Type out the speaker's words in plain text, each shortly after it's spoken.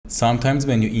Sometimes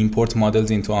when you import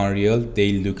models into Unreal,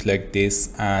 they look like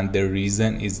this, and the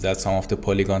reason is that some of the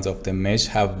polygons of the mesh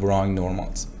have wrong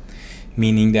normals,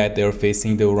 meaning that they're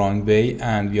facing the wrong way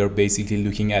and we are basically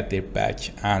looking at their back,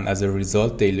 and as a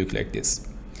result they look like this.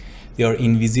 They are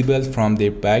invisible from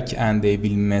their back and they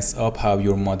will mess up how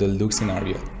your model looks in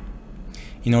Unreal.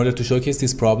 In order to showcase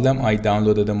this problem, I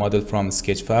downloaded a model from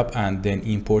Sketchfab and then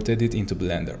imported it into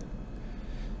Blender.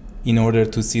 In order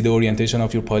to see the orientation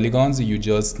of your polygons, you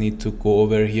just need to go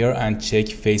over here and check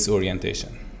face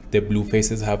orientation. The blue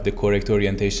faces have the correct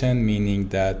orientation, meaning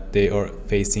that they are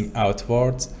facing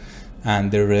outwards,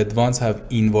 and the red ones have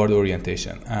inward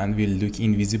orientation and will look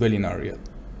invisible in Unreal.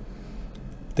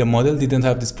 The model didn't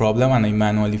have this problem and I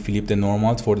manually flipped the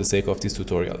normals for the sake of this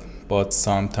tutorial. But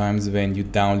sometimes when you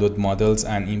download models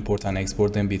and import and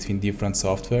export them between different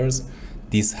softwares,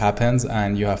 this happens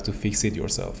and you have to fix it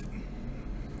yourself.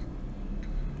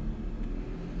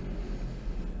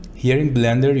 Here in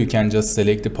Blender, you can just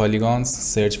select the polygons,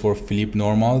 search for flip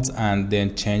normals, and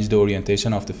then change the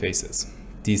orientation of the faces.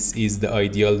 This is the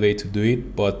ideal way to do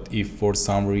it, but if for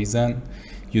some reason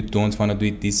you don't want to do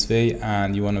it this way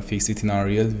and you want to fix it in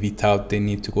Unreal without the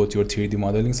need to go to your 3D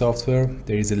modeling software,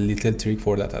 there is a little trick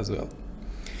for that as well.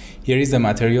 Here is the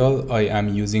material I am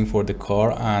using for the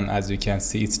car, and as you can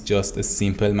see, it's just a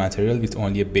simple material with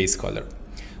only a base color.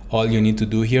 All you need to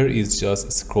do here is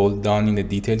just scroll down in the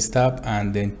details tab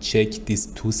and then check this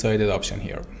two-sided option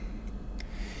here.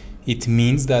 It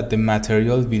means that the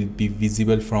material will be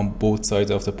visible from both sides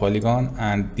of the polygon,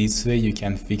 and this way you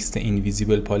can fix the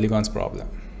invisible polygons problem.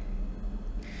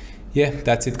 Yeah,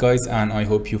 that's it guys, and I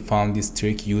hope you found this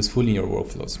trick useful in your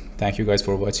workflows. Thank you guys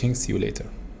for watching. See you later.